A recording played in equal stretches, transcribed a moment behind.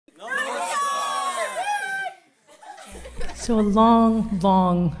So a long,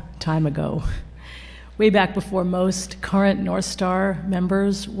 long time ago, way back before most current North Star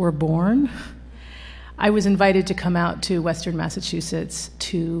members were born, I was invited to come out to Western Massachusetts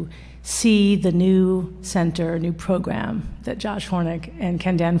to see the new center, new program that Josh Hornick and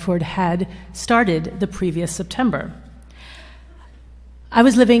Ken Danford had started the previous September. I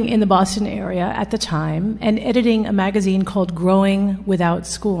was living in the Boston area at the time and editing a magazine called Growing Without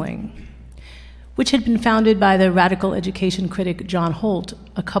Schooling, which had been founded by the radical education critic John Holt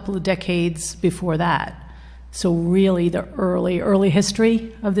a couple of decades before that. So really the early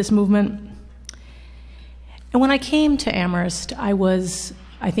history of this movement. And when I came to Amherst, I was,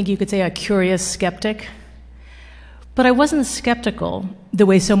 I think you could say, a curious skeptic. But I wasn't skeptical the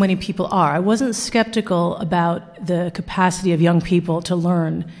way so many people are. I wasn't skeptical about the capacity of young people to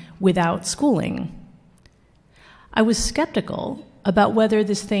learn without schooling. I was skeptical about whether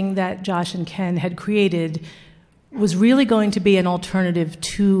this thing that Josh and Ken had created was really going to be an alternative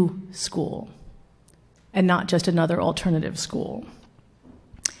to school, and not just another alternative school.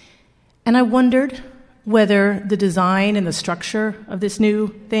 And I wondered whether the design and the structure of this new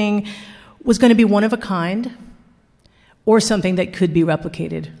thing was going to be one of a kind, or something that could be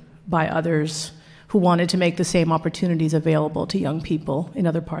replicated by others who wanted to make the same opportunities available to young people in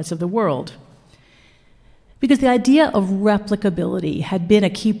other parts of the world. Because the idea of replicability had been a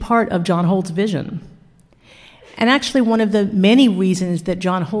key part of John Holt's vision. And actually one of the many reasons that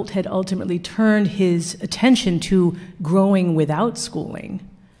John Holt had ultimately turned his attention to growing without schooling,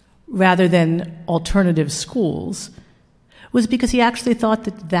 rather than alternative schools, was because he actually thought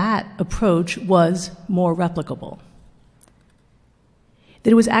that that approach was more replicable. That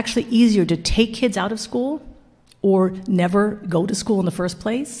it was actually easier to take kids out of school or never go to school in the first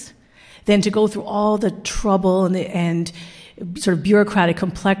place than to go through all the trouble and sort of bureaucratic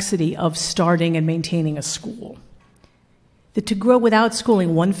complexity of starting and maintaining a school. That to grow without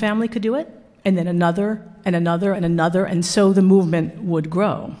schooling, one family could do it, and then another, and another, and another, and so the movement would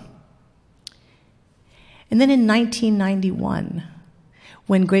grow. And then in 1991,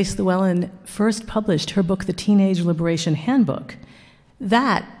 when Grace Llewellyn first published her book, The Teenage Liberation Handbook,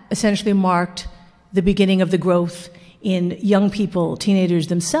 that essentially marked the beginning of the growth in young people, teenagers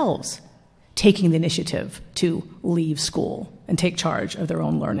themselves, taking the initiative to leave school and take charge of their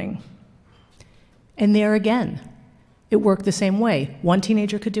own learning. And there again, it worked the same way. One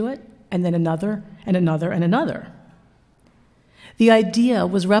teenager could do it, and then another, and another, and another. The idea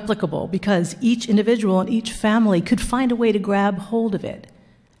was replicable because each individual and each family could find a way to grab hold of it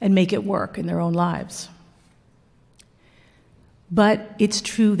and make it work in their own lives. But it's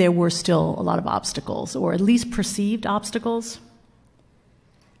true there were still a lot of obstacles, or at least perceived obstacles,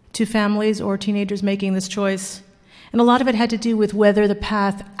 to families or teenagers making this choice. And a lot of it had to do with whether the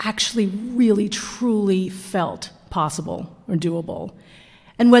path actually really, truly felt possible or doable,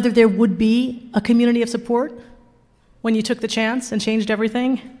 and whether there would be a community of support when you took the chance and changed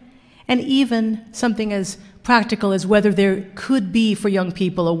everything, and even something as practical as whether there could be for young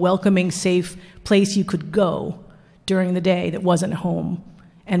people a welcoming, safe place you could go during the day that wasn't home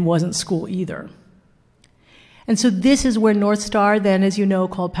and wasn't school either. And so this is where North Star, then, as you know,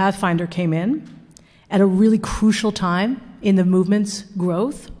 called Pathfinder, came in at a really crucial time in the movement's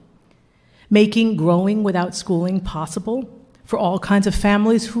growth, making growing without schooling possible for all kinds of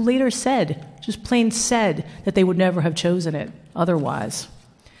families who later said, just plain said, that they would never have chosen it otherwise.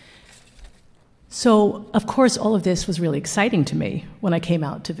 So, of course, all of this was really exciting to me when I came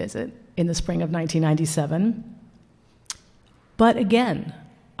out to visit in the spring of 1997. But again,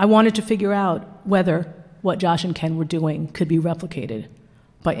 I wanted to figure out whether what Josh and Ken were doing could be replicated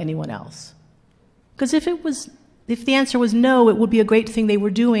by anyone else. Because if the answer was no, it would be a great thing they were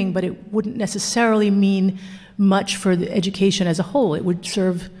doing, but it wouldn't necessarily mean much for the education as a whole. It would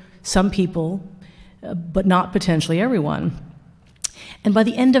serve some people, but not potentially everyone. And by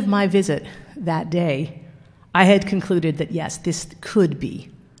the end of my visit that day, I had concluded that yes, this could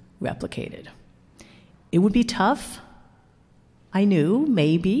be replicated. It would be tough. I knew,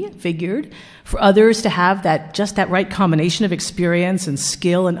 maybe, figured, for others to have just that right combination of experience and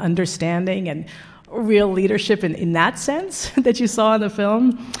skill and understanding and real leadership in that sense that you saw in the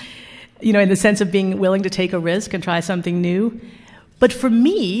film, you know, in the sense of being willing to take a risk and try something new. But for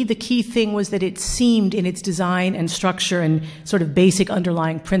me, the key thing was that it seemed in its design and structure and sort of basic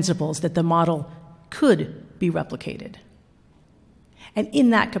underlying principles that the model could be replicated. And in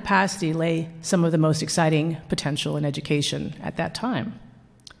that capacity lay some of the most exciting potential in education at that time.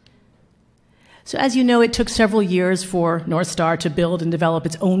 So as you know, it took several years for North Star to build and develop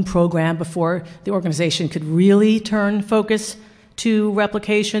its own program before the organization could really turn focus to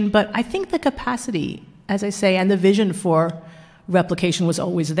replication. But I think the capacity as I say, and the vision for replication was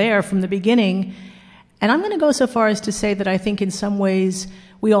always there from the beginning. And I'm going to go so far as to say that I think in some ways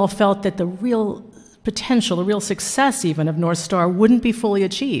we all felt that the real potential, the real success even of North Star wouldn't be fully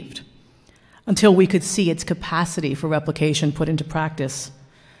achieved until we could see its capacity for replication put into practice,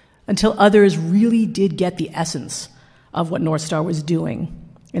 until others really did get the essence of what North Star was doing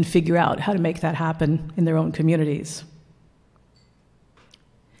and figure out how to make that happen in their own communities.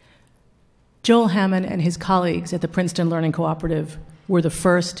 Joel Hammon and his colleagues at the Princeton Learning Cooperative were the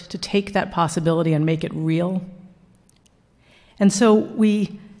first to take that possibility and make it real. And so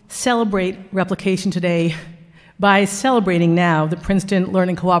we celebrate replication today by celebrating now the Princeton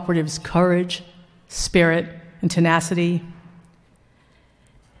Learning Cooperative's courage, spirit, and tenacity.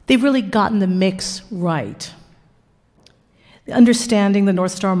 They've really gotten the mix right. Understanding the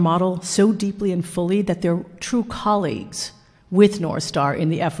North Star model so deeply and fully that they're true colleagues with North Star in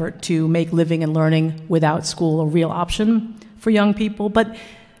the effort to make living and learning without school a real option for young people. But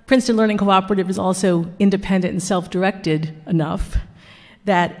Princeton Learning Cooperative is also independent and self-directed enough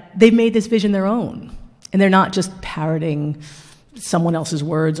that they've made this vision their own. And they're not just parroting someone else's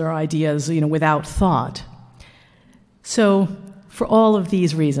words or ideas, without thought. So for all of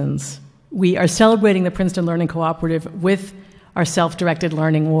these reasons, we are celebrating the Princeton Learning Cooperative with our Self-Directed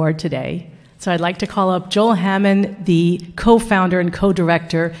Learning Award today. So I'd like to call up Joel Hammon, the co-founder and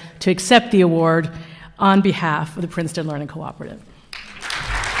co-director, to accept the award on behalf of the Princeton Learning Cooperative.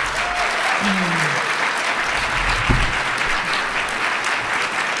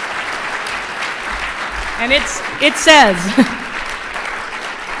 And it says,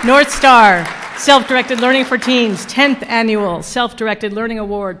 North Star, Self-Directed Learning for Teens, 10th Annual Self-Directed Learning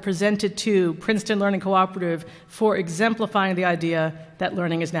Award presented to Princeton Learning Cooperative for exemplifying the idea that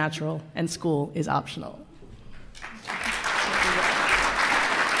learning is natural and school is optional.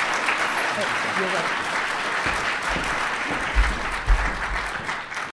 You're right.